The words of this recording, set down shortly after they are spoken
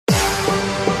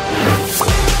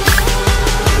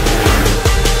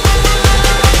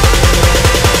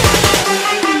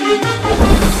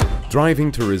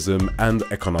driving tourism and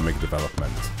economic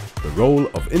development, the role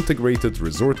of integrated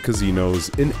resort casinos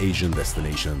in Asian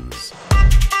destinations.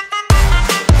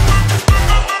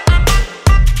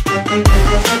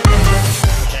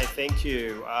 Okay, thank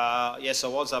you. Yes, I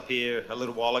was up here a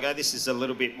little while ago. This is a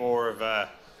little bit more of a,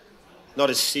 not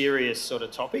a serious sort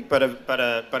of topic, but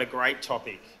a great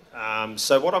topic.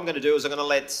 So what I'm going to do is I'm going to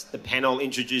let the panel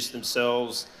introduce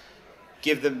themselves,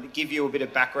 give you a bit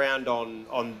of background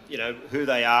on you know who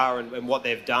they are and what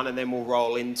they've done, and then we'll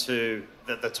roll into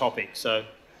the topic. So,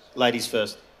 ladies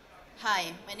first.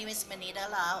 Hi, my name is Manida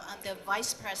Lau. I'm the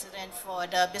Vice President for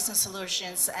the Business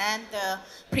Solutions and the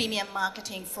Premium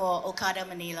Marketing for Okada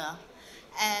Manila.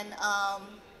 And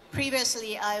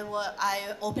previously,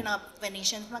 I opened up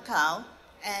Venetian Macau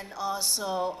and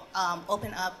also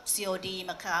opened up COD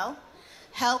Macau,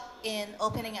 helped in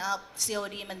opening up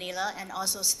COD Manila and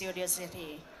also Studio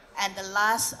City. And the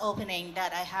last opening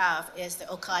that I have is the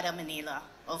Okada Manila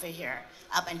over here,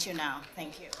 up until now.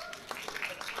 Thank you.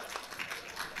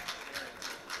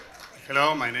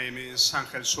 Hello, my name is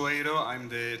Sueiro. I'm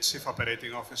the Chief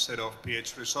Operating Officer of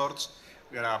PH Resorts.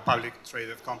 We are a public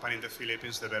traded company in the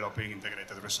Philippines developing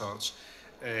integrated resorts.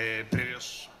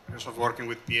 Previous of working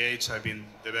with PH, I've been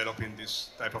developing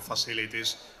this type of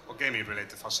facilities, or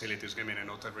gaming-related facilities, gaming and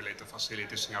hotel-related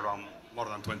facilities in around more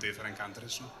than 20 different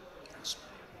countries. Thanks.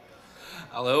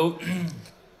 Hello.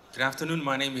 Good afternoon.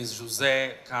 My name is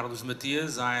José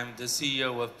Matias. I am the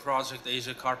CEO of Project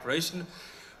Asia Corporation,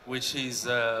 which is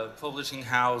a publishing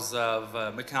house of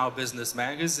Macau Business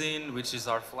Magazine, which is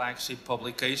our flagship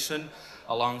publication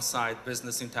alongside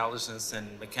Business Intelligence and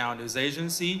Macau News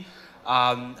Agency.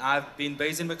 I've been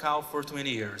based in Macau for 20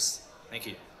 years. Thank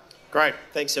you. Great,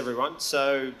 thanks everyone.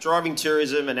 So, driving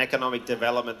tourism and economic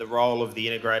development, the role of the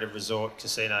integrated resort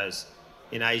casinos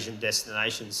in Asian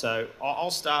destinations. So,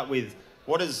 I'll start with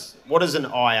what is an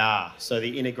IR? So,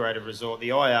 the integrated resort, the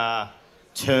IR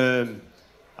term.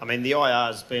 I mean, the IR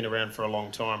has been around for a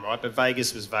long time, right? But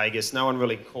Vegas was Vegas. No one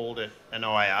really called it an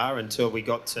IR until we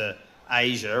got to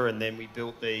Asia, and then we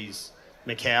built these,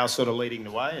 Macau sort of leading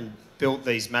the way, and built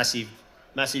these massive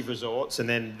resorts, and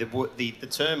then the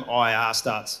term IR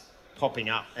starts popping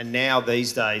up, and now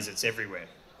these days it's everywhere.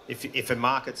 If a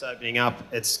market's opening up,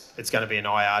 it's going to be an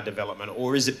IR development,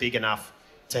 or is it big enough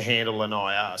to handle an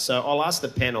IR? So I'll ask the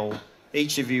panel,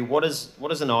 each of you, what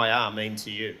does an IR mean to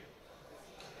you?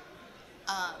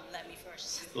 Let me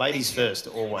first. Ladies first,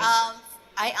 always.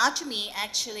 IR to me,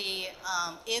 actually,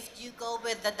 if you go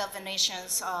with the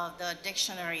definitions of the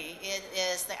dictionary, it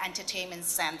is the entertainment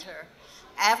center.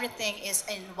 Everything is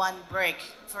in one brick.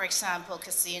 For example,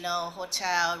 casino,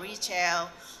 hotel, retail,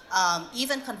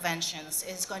 even conventions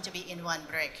is going to be in one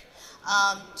brick.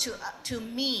 To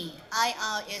me,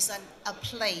 IR is a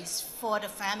place for the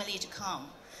family to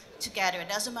come together. It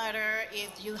doesn't matter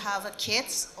if you have a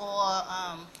kids or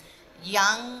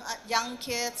young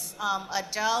kids,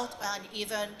 adult, and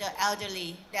even the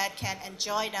elderly that can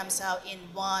enjoy themselves in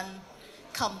one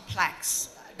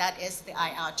complex. That is the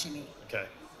IR to me. Okay,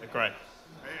 great.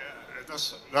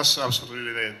 That's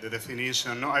absolutely the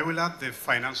definition. No, I will add the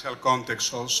financial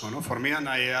context also. No? For me, an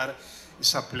IR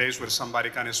is a place where somebody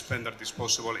can spend their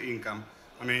disposable income.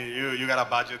 I mean, you got a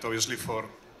budget, obviously, for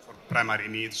primary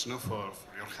needs, no? for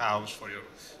your house, for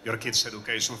your kids'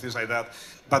 education, things like that.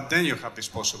 But then you have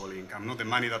disposable income, no? The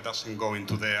money that doesn't go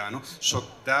into there. No? So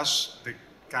that's the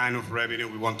kind of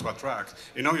revenue we want to attract.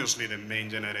 And obviously the main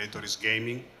generator is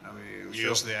gaming. I mean, we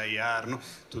use the IR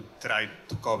to try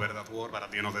to cover that work, but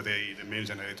at the end of the day, the main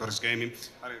generator is gaming.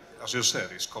 As you said,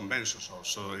 it's conventions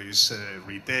also, it's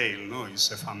retail, no? It's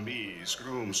F&B, it's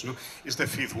rooms, no? It's the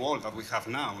fifth wall that we have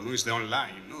now, no? It's the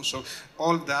online. No? So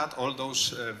all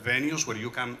those venues where you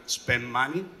can spend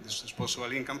money, this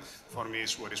disposable income, for me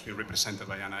is what is being represented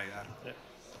by an IR. Yeah.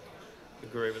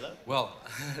 Agree with that? Well,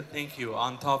 thank you.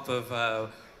 On top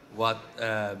of what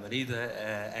Manida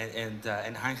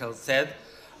and Angel said,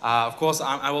 of course,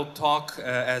 I will talk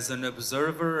as an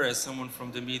observer, as someone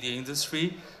from the media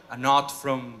industry, not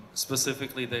from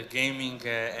specifically the gaming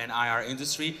and IR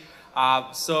industry.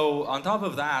 So on top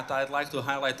of that, I'd like to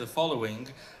highlight the following.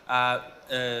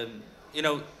 You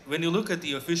know, when you look at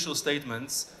the official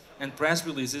statements and press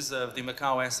releases of the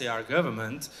Macau SAR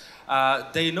government,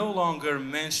 they no longer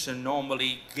mention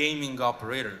normally gaming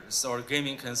operators or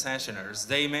gaming concessionaires.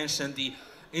 They mention the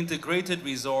integrated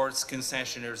resorts,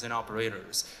 concessionaires, and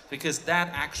operators, because that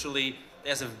actually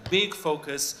has a big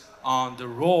focus on the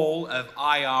role of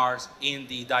IRs in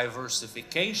the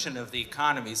diversification of the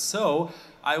economy. So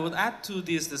I would add to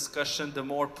this discussion the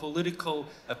more political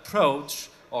approach,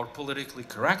 or politically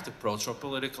correct approach, or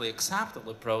politically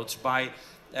acceptable approach by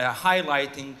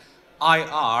highlighting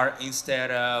IR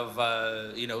instead of,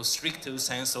 you know, stricto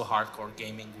sensu hardcore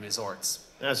gaming resorts?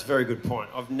 That's a very good point.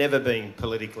 I've never been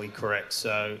politically correct.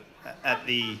 So at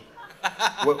the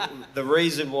the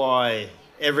reason why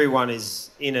everyone is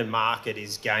in a market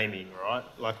is gaming, right?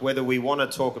 Like whether we want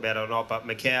to talk about it or not, but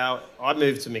Macau, I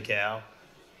moved to Macau.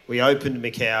 We opened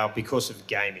Macau because of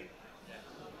gaming.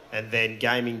 And then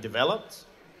gaming developed.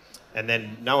 And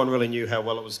then no one really knew how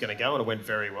well it was going to go, and it went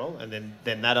very well. And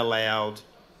then that allowed,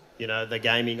 you know, the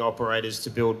gaming operators to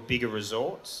build bigger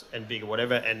resorts and bigger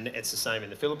whatever. And it's the same in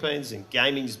the Philippines. And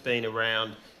gaming's been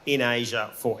around in Asia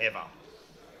forever.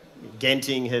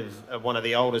 Genting have one of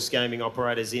the oldest gaming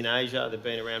operators in Asia. They've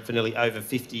been around for nearly over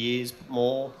 50 years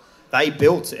more. They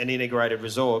built an integrated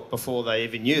resort before they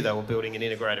even knew they were building an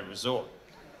integrated resort.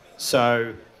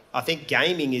 So I think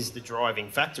gaming is the driving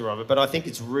factor of it, but I think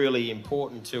it's really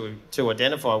important to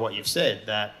identify what you've said,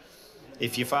 that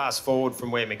if you fast forward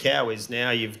from where Macau is now,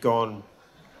 you've gone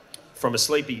from a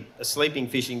sleeping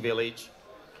fishing village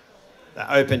that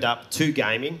opened up to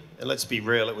gaming, and let's be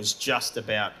real, it was just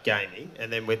about gaming,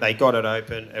 and then when they got it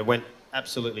open, it went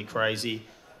absolutely crazy.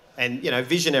 And, you know,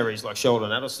 visionaries like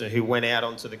Sheldon Adelson, who went out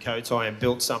onto the Cotai and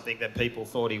built something that people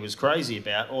thought he was crazy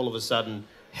about, all of a sudden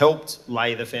helped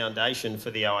lay the foundation for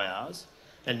the IRs.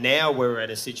 And now we're at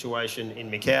a situation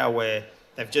in Macau where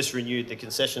they've just renewed the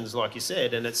concessions, like you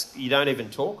said, and you don't even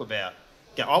talk about.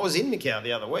 I was in Macau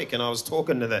the other week and I was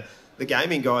talking to the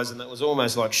gaming guys, and it was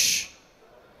almost like, shh,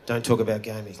 don't talk about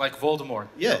gaming. It's like Voldemort.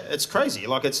 Yeah, it's crazy.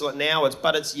 Like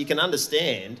you can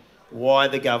understand why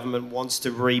the government wants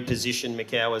to reposition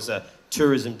Macau as a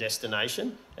tourism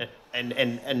destination,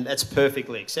 and that's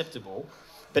perfectly acceptable.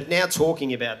 But now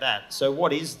talking about that, so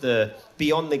what is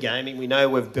beyond the gaming? We know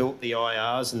we've built the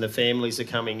IRs and the families are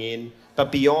coming in,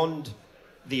 but beyond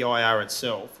the IR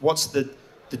itself, what's the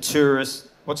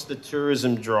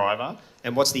tourism driver,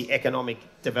 and what's the economic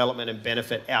development and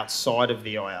benefit outside of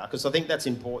the IR? Because I think that's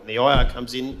important. The IR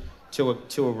comes in to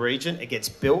a region, it gets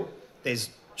built, there's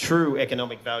true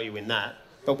economic value in that.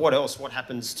 But what else? What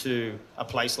happens to a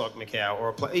place like Macau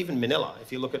or even Manila?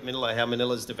 If you look at Manila, how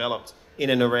Manila's developed in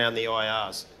and around the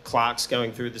IRs. Clark's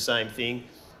going through the same thing.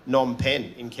 Phnom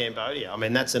Penh in Cambodia. I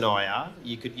mean, that's an IR.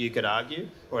 You could argue,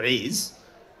 or it is.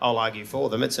 I'll argue for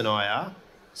them. It's an IR.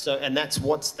 So, and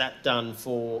what's that done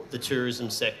for the tourism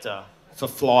sector, for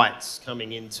flights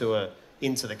coming into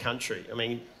the country? I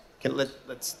mean,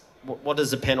 what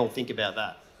does the panel think about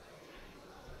that?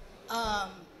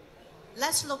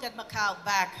 Let's look at Macau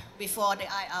back before the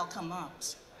IR come up.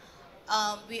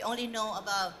 We only know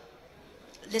about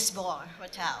Lisboa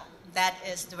Hotel. That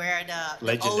is where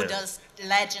the oldest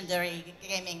legendary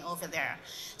gaming over there.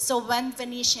 So when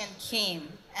Venetian came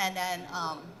and then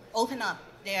opened up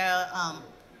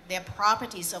their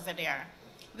properties over there,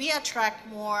 we attract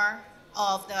more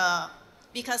of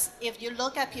because if you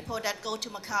look at people that go to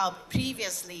Macau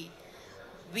previously,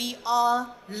 we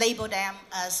all label them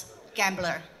as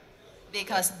gambler,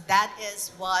 because that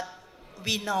is what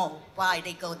we know why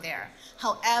they go there.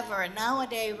 However,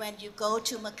 nowadays when you go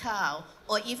to Macau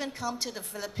or even come to the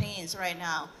Philippines right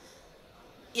now,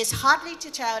 it's hardly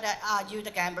to tell that are you the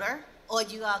gambler or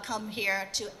you are come here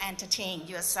to entertain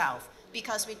yourself,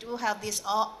 because we do have this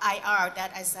all IR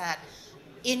that I said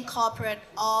incorporate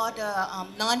all the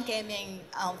non-gaming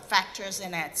factors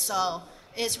in it. So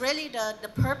it's really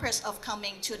the purpose of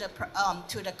coming to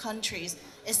the countries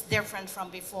is different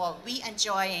from before. We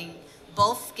enjoying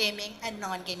both gaming and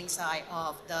non-gaming side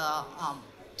of the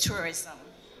tourism.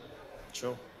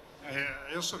 Sure.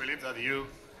 I also believe that the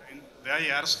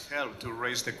IRs help to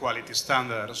raise the quality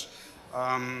standards.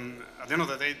 At the end of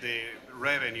the day, the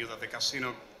revenue that the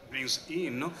casino brings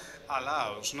in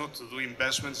allows not to do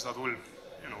investments that will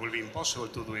be impossible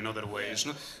to do in other ways.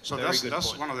 No? So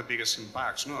that's one of the biggest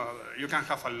impacts. No? You can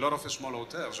have a lot of small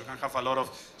hotels, you can have a lot of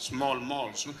small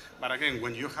malls, no? But again,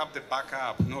 when you have the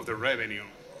backup of the revenue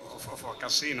of a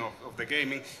casino, of the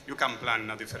gaming, you can plan in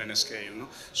a different scale. No?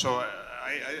 So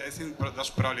I think that's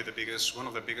probably one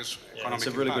of the biggest economic impacts.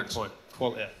 It's a really good point.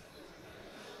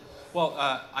 Well,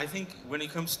 I think when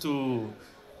it comes to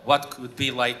what could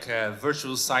be like a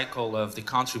virtuous cycle of the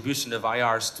contribution of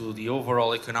IRs to the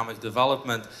overall economic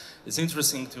development, it's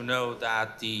interesting to know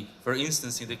that for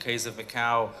instance, in the case of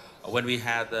Macau, when we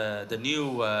had the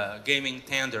new gaming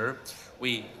tender,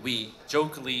 we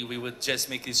jokingly, we would just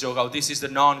make this joke, oh, this is the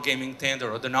non-gaming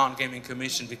tender or the non-gaming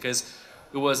commission, because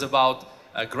it was about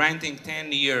granting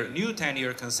new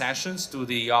 10-year concessions to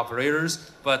the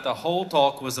operators, but the whole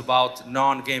talk was about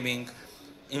non-gaming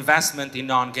investment in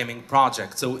non-gaming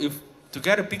projects. So to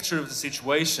get a picture of the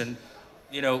situation,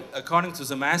 according to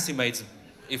some estimates,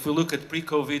 if we look at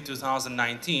pre-COVID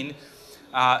 2019,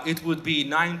 it would be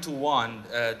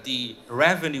 9-to-1 the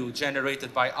revenue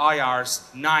generated by IR's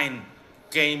 9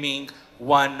 gaming,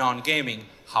 1 non-gaming.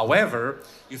 However,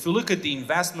 if you look at the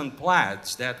investment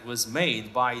pledge that was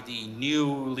made by the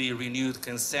newly renewed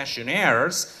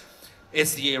concessionaires,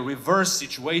 it's the reverse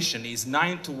situation. It's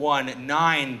 9-to-1,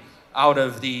 9 out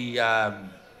of the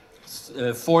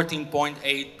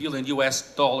 14.8 billion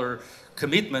US dollar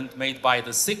commitment made by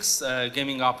the 6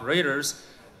 gaming operators.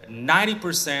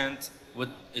 90%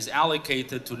 is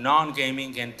allocated to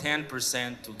non-gaming and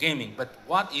 10% to gaming. But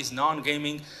what is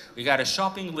non-gaming? We got a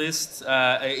shopping list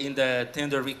in the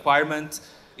tender requirement: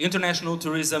 international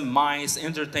tourism, MICE,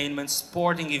 entertainment,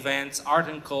 sporting events, art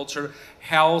and culture,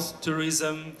 health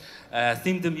tourism,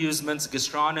 themed amusements,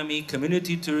 gastronomy,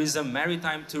 community tourism,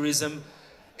 maritime tourism.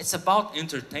 It's about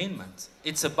entertainment.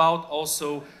 It's about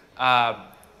also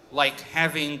like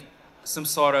having some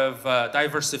sort of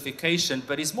diversification,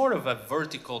 but it's more of a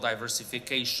vertical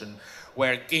diversification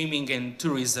where gaming and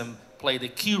tourism play the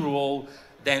key role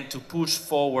than to push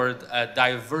forward a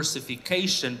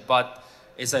diversification, but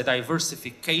it's a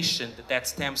diversification that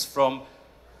stems from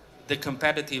the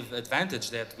competitive advantage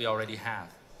that we already have.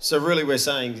 So really we're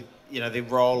saying, you know, the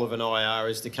role of an IR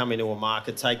is to come into a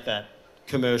market, take that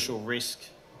commercial risk,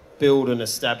 build an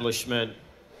establishment,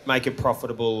 make it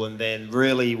profitable, and then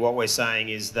really what we're saying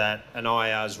is that an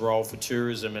IR's role for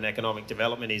tourism and economic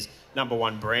development is, number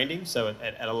one, branding. So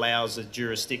it allows a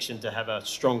jurisdiction to have a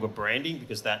stronger branding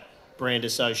because that brand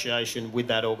association with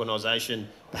that organisation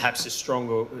perhaps is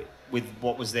stronger with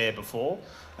what was there before.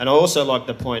 And I also like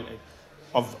the point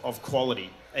of quality.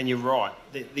 And you're right,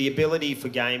 the ability for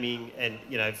gaming and,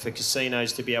 you know, for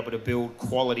casinos to be able to build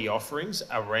quality offerings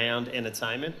around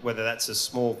entertainment, whether that's a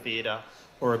small theatre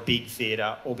or a big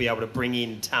theatre, or be able to bring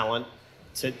in talent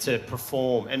to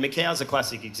perform. And Macau's a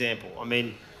classic example. I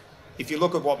mean, if you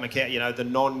look at what Macau, you know, the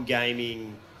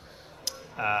non-gaming,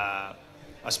 I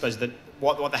suppose that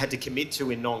what they had to commit to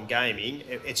in non-gaming,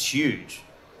 it's huge.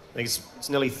 I think it's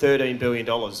nearly $13 billion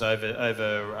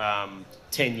over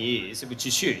 10 years, which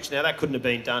is huge. Now, that couldn't have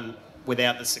been done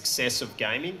without the success of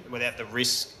gaming, without the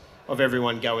risk of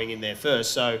everyone going in there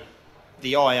first. So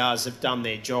the IRs have done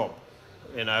their job.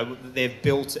 You know, they've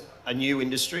built a new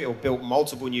industry or built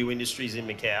multiple new industries in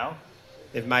Macau.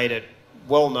 They've made it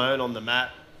well known on the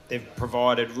map. They've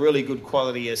provided really good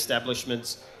quality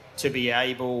establishments to be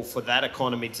able for that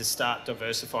economy to start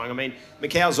diversifying. I mean,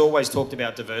 Macau's always talked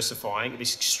about diversifying.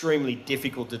 It's extremely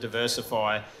difficult to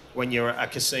diversify when you're a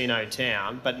casino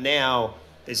town, but now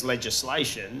there's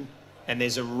legislation and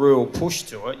there's a real push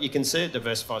to it. You can see it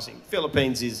diversifying.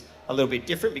 Philippines is a little bit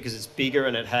different because it's bigger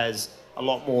and it has a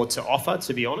lot more to offer,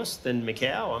 to be honest, than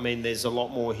Macau. I mean, there's a lot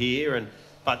more here,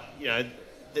 but you know,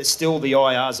 there's still the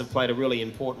IRs have played a really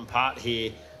important part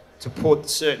here to put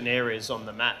certain areas on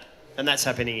the map. And that's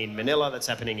happening in Manila, that's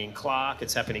happening in Clark,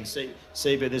 it's happening in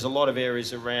Cebu. There's a lot of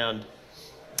areas around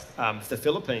the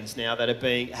Philippines now that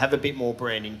have a bit more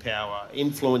branding power,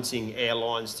 influencing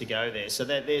airlines to go there. So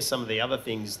there's some of the other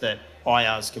things that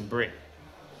IRs can bring.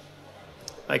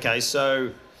 Okay,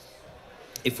 so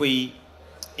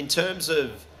in terms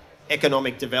of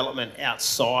economic development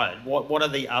outside, what are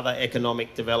the other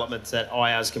economic developments that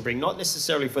IRs can bring? Not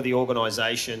necessarily for the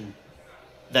organisation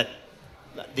that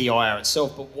the IR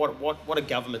itself, but what do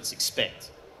governments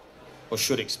expect or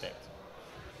should expect?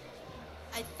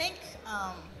 I think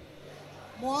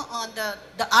more on the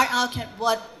IR can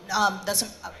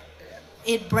doesn't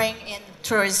it bring in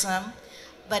tourism,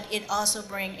 but it also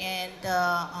bring in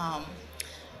the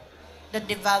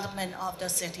development of the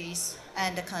cities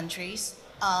and the countries.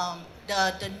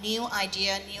 The new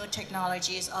idea, new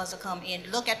technologies also come in.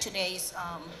 Look at today's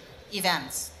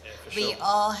events. Yeah, we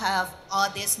all have all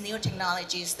these new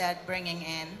technologies that bringing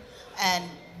in, and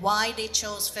why they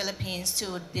chose Philippines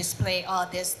to display all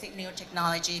this new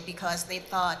technology, because they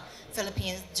thought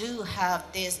Philippines do have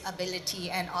this ability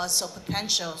and also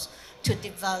potentials to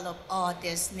develop all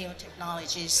these new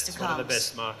technologies to come. It's one of the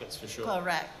best markets for sure.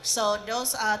 Correct. So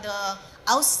those are the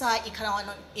outside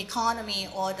economy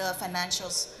or the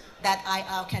financials that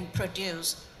IR can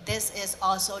produce. This is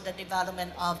also the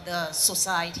development of the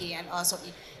society and also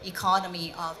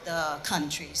economy of the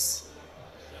countries.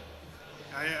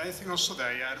 I think also the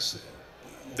IRs,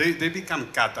 they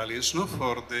become catalysts, no,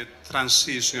 for the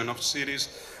transition of cities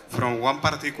from one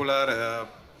particular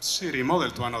city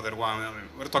model to another one. I mean,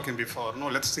 we're talking before, no?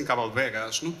 Let's think about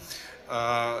Vegas, no?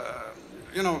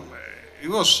 You know, it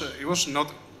was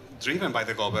not driven by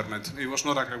the government. It was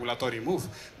not a regulatory move,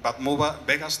 but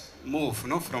Vegas moved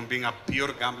from being a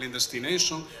pure gambling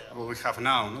destination, what we have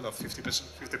now, that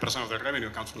 50% of the revenue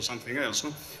comes from something else.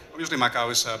 Obviously,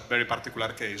 Macau is a very particular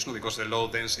case because the low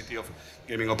density of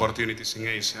gaming opportunities in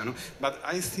Asia. But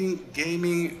I think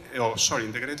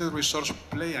integrated resorts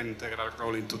play an integral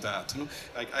role into that.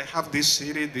 Like I have this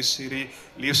city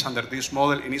lives under this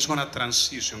model, and it's going to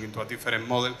transition into a different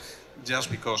model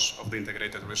just because of the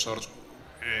integrated resorts.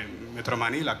 Metro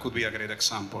Manila could be a great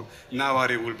example.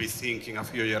 Nobody will be thinking a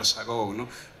few years ago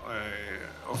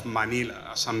of Manila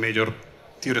as a major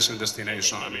tourism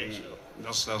destination. I mean,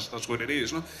 that's what it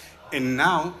is. And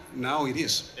now it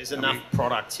is. There's enough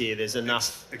product here. There's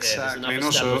enough. Exactly. Yeah,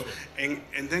 there's enough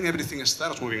and then everything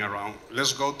starts moving around.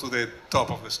 Let's go to the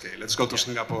top of the scale. Let's go to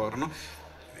Singapore.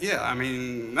 Yeah, I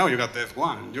mean, now you got Death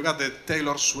One. You got the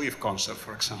Taylor Swift concert,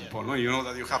 for example. Yeah. You know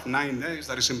that you have 9 days,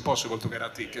 that is impossible to get a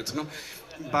ticket.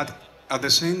 But at the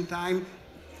same time,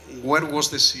 where was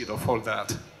the seed of all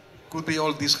that? Could be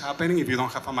all this happening if you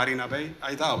don't have a Marina Bay?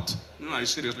 I doubt. I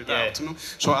seriously doubt.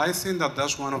 So I think that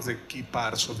that's one of the key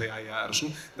parts of the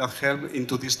IRs that help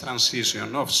into this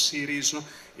transition of cities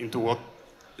into what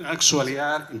actually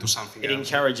are into something else. It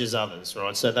encourages others,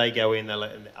 right? So they go in,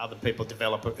 and other people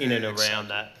develop in and around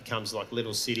that. Becomes like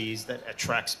little cities that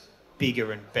attracts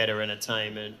bigger and better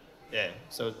entertainment. Yeah.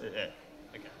 So okay.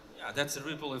 Yeah, that's the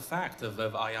ripple effect of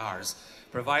IRs,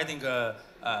 providing a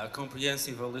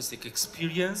comprehensive, holistic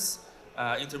experience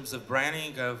in terms of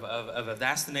branding of a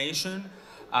destination,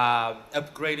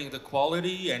 upgrading the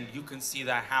quality, and you can see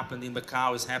that happened in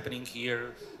Macau, is happening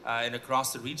here and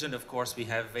across the region. Of course, we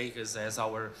have Vegas as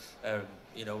our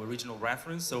regional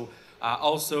reference. So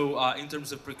also in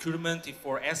terms of procurement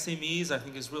for SMEs, I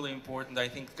think is really important. I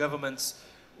think governments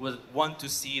would want to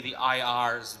see the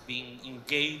IRs being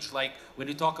engaged. Like when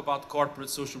you talk about corporate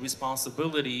social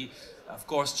responsibility, of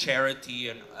course, charity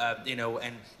and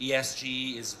and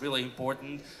ESG is really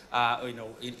important.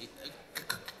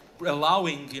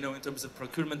 Allowing, in terms of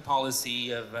procurement policy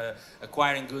of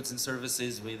acquiring goods and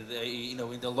services with, in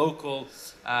the local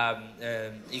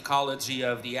ecology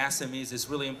of the SMEs is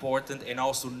really important, and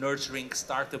also nurturing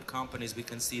startup companies. We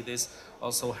can see this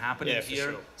also happening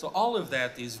here. Sure. So all of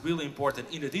that is really important,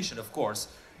 in addition, of course,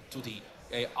 to the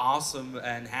awesome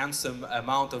and handsome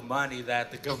amount of money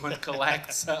that the government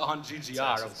collects on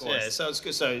GGR, of course. Yeah, so it's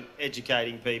good. So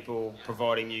educating people,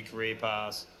 providing new career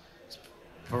paths,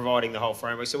 providing the whole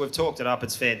framework. So we've talked it up.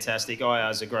 It's fantastic.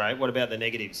 IRs are great. What about the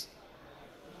negatives?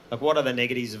 Like, what are the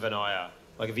negatives of an IR?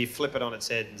 Like, if you flip it on its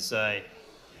head and say,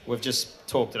 we've just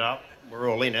talked it up, we're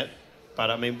all in it, but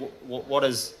I mean, what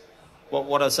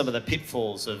are some of the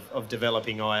pitfalls of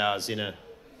developing IRs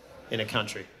in a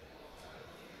country?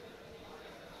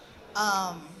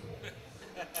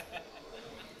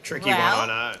 Tricky one, I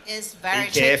know. It's very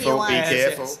tricky. Be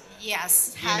careful.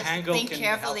 Yes, think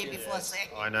carefully before saying.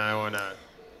 I know.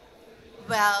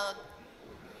 Well,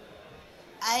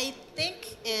 I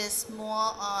think it's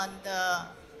more on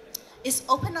it's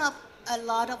open up a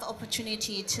lot of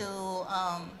opportunity to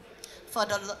for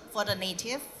the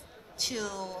native to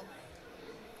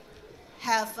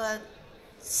have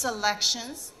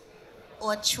selections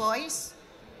or choice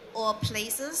or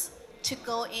places to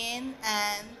go in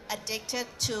and addicted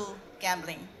to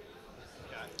gambling.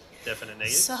 Definite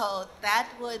negative. So that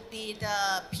would be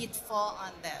the pitfall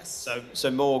on this. So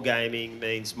more gaming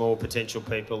means more potential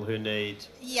people who need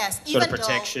sort of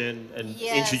protection and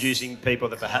introducing people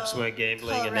that perhaps weren't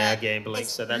gambling and now gambling.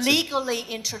 It's so that's legally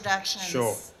introductions.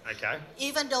 Sure. Okay.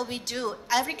 Even though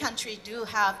every country do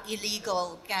have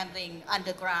illegal gambling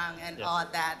underground and all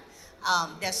that.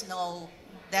 There's no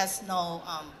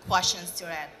questions to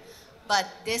that. But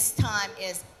this time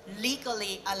is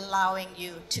legally allowing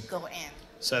you to go in.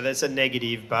 So that's a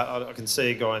negative, but I can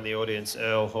see a guy in the audience,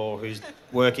 Earl Hall, who's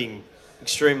working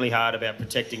extremely hard about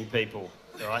protecting people,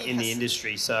 right, in the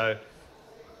industry. So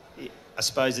I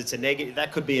suppose it's a negative.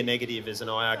 That could be a negative as an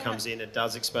IR comes in. It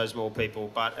does expose more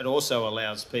people, but it also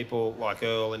allows people like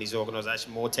Earl and his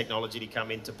organisation more technology to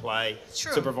come into play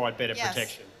to provide better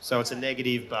protection. So it's a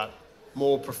negative, but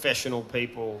more professional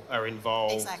people are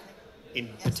involved in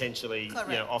potentially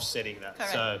offsetting that.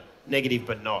 Correct. So negative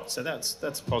but not. So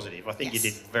that's positive. I think you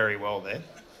did very well there.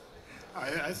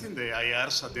 I think the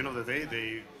IRs at the end of the day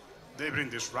they bring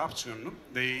disruption. No?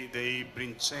 They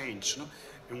bring change. No?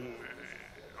 And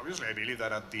obviously, I believe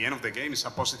that at the end of the game it's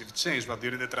a positive change. But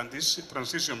during the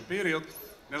transition period,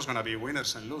 there's going to be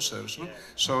winners and losers. No?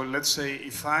 So let's say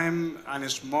if I'm a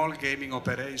small gaming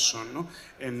operation, no?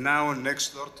 And now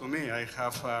next door to me I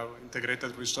have an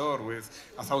integrated resort with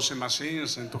 1,000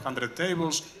 machines and 200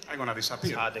 tables, I'm going to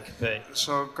disappear. It's hard to compete.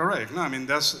 So correct. No, I mean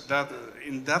that's that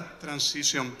in that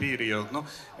transition period. No,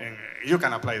 and you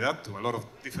can apply that to a lot of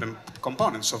different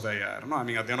components of the AR. No, I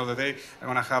mean at the end of the day, I'm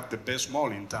going to have the best mall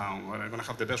in town, or I'm going to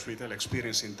have the best retail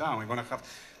experience in town. I'm going to have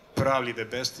probably the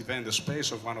best event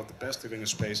space or one of the best event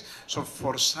space. So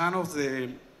for some of the,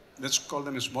 let's call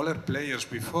them smaller players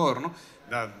before, no,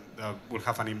 that will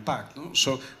have an impact. No?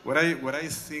 So what I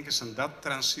think is in that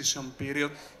transition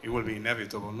period, it will be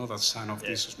inevitable, no, that some of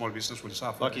these small business will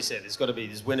suffer. Like you said,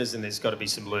 there's winners and there's got to be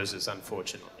some losers,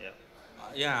 unfortunately.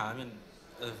 Yeah, I mean,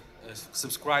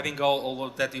 subscribing all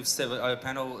of that you've said,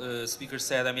 panel speaker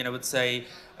said, I mean, I would say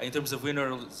in terms of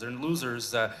winners and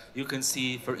losers, you can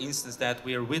see, for instance, that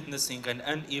we are witnessing an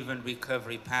uneven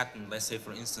recovery pattern. Let's say,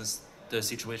 for instance, the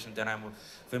situation that I'm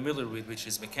familiar with, which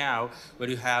is Macau, where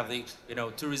you have the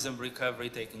tourism recovery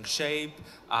taking shape,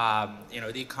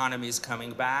 the economy is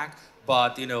coming back,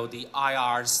 but the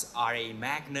IRs are a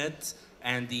magnet,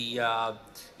 and the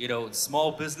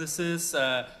small businesses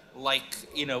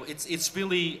it's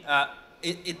really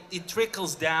it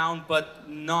trickles down, but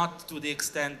not to the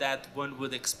extent that one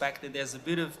would expect. And there's a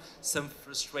bit of some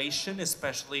frustration,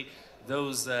 especially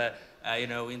those in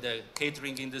the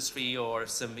catering industry, or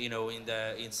some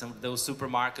in some of those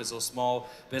supermarkets or small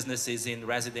businesses in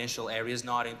residential areas,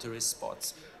 not in tourist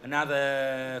spots.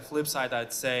 Another flip side,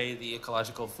 I'd say, the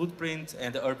ecological footprint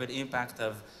and the urban impact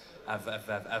of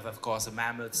course, a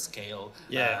mammoth scale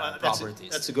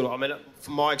properties. That's a good one. I mean,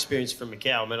 from my experience from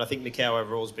Macau, I mean, I think Macau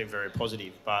overall has been very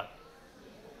positive, but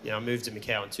I moved to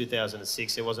Macau in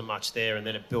 2006. There wasn't much there, and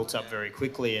then it built up very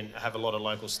quickly and have a lot of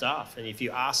local staff. And if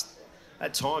you asked,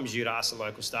 at times you'd ask the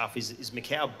local staff, is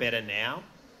Macau better now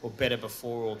or better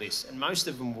before all this? And most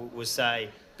of them would say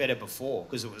better before,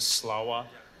 because it was slower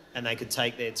and they could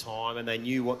take their time and they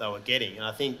knew what they were getting. And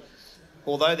I think,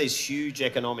 although there's huge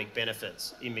economic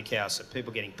benefits in Macau, so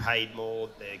people getting paid more,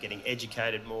 they're getting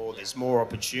educated more, there's more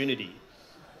opportunity,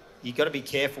 you've got to be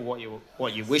careful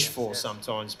what you wish for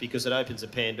sometimes, because it opens a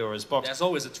Pandora's box. There's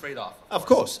always a trade-off. Of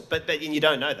course, but you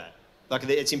don't know that. Like,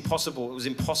 it's impossible. It was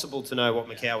impossible to know what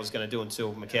Macau was going to do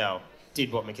until Macau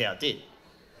did what Macau did,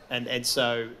 and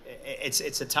so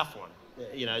it's a tough one.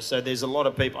 So there's a lot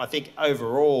of people. I think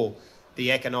overall,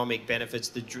 the economic benefits,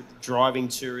 the driving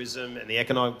tourism and the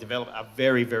economic development are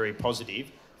very, very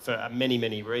positive for many,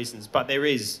 many reasons. But there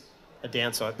is a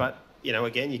downside. But,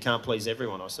 again, you can't please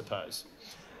everyone, I suppose.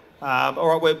 All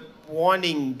right, we're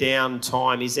winding down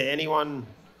time. Is there anyone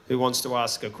who wants to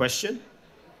ask a question?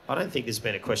 I don't think there's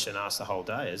been a question asked the whole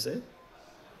day, is there?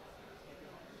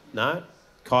 No?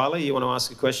 Kylie, you want to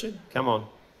ask a question? Come on.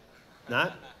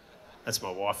 No? That's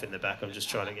my wife in the back. I'm just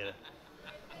trying to get it.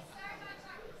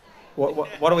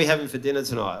 What are we having for dinner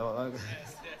tonight?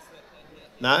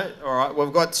 No? All right.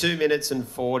 We've got 2 minutes and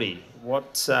 40.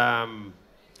 Let's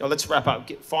wrap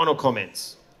up. Final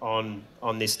comments on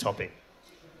this topic.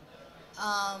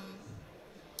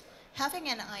 Having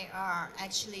an IR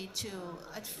actually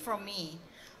for me,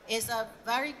 is a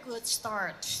very good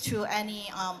start to any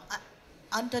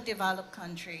underdeveloped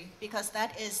country, because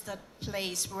that is the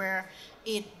place where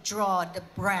it draws the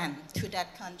brand to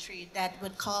that country that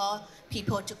would call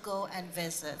people to go and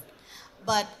visit.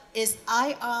 But is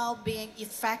IR being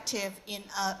effective in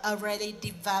a already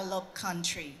developed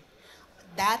country?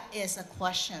 That is a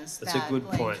question. That's a good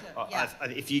point.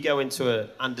 If you go into an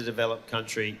underdeveloped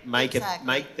country, make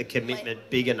the commitment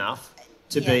big enough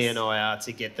to be an IR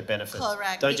to get the benefits.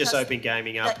 Correct. Don't just open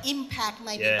gaming up. The impact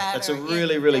may be better. That's a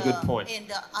really, really good point. In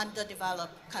the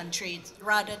underdeveloped countries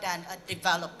rather than a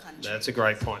developed country. That's a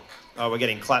great point. Oh, we're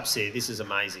getting claps here. This is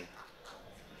amazing.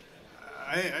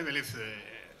 I believe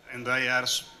in the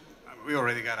IRs, we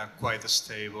already got a quite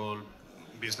stable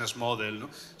business model. No?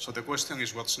 So the question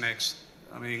is, what's next?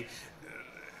 I mean,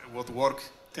 what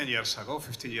worked 10 years ago,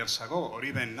 15 years ago, or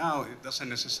even now, it doesn't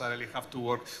necessarily have to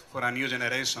work for a new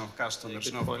generation of customers,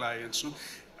 of clients. No?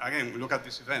 Again, look at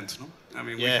this event. No? I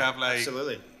mean, we have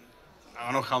absolutely. I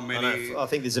don't know how many. I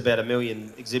think there's about 1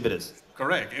 million exhibitors.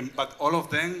 Correct, but all of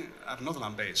them are not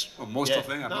land-based. Well, most of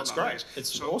them are not land-based.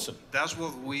 It's awesome. That's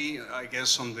what we, I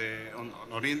guess, on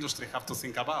our industry have to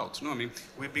think about. No? I mean,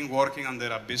 we've been working under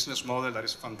a business model that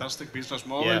is a fantastic business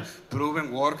model,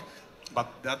 proven work, but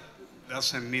that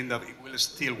doesn't mean that it will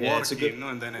still work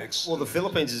in the next... Well, the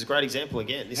Philippines is a great example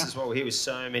again. This is what we're here with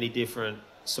so many different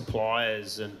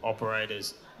suppliers and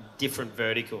operators different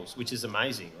verticals, which is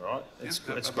amazing, right? It's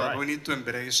but great. we need to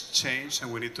embrace change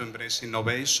and we need to embrace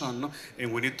innovation, no?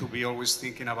 And we need to be always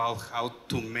thinking about how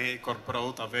to make our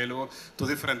product available to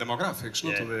different demographics.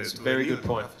 Yeah, to the, it's to a very the good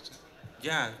point.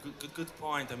 Yeah, good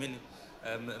point. I mean,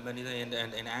 Manida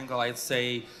and Angle, I'd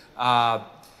say,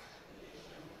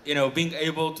 you know, being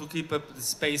able to keep up the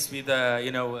space with,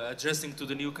 you know, adjusting to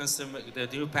the new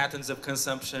patterns of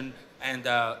consumption and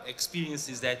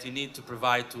experiences that you need to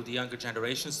provide to the younger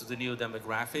generations, to the new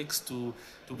demographics, to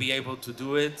be able to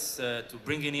do it, to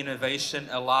bring in innovation,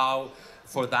 allow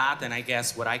for that. And I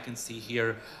guess what I can see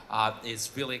here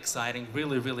is really exciting,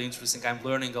 really interesting. I'm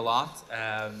learning a lot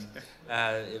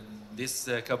this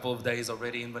couple of days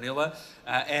already in Manila.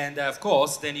 And of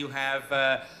course, then you have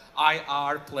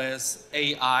IR plus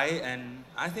AI, and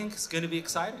I think it's going to be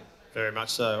exciting. Very much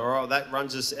so. All right, that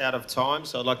runs us out of time.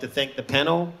 So I'd like to thank the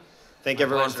panel. Thank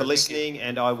everyone for listening,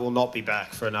 and I will not be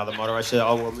back for another moderation.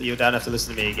 You don't have to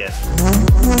listen to me again.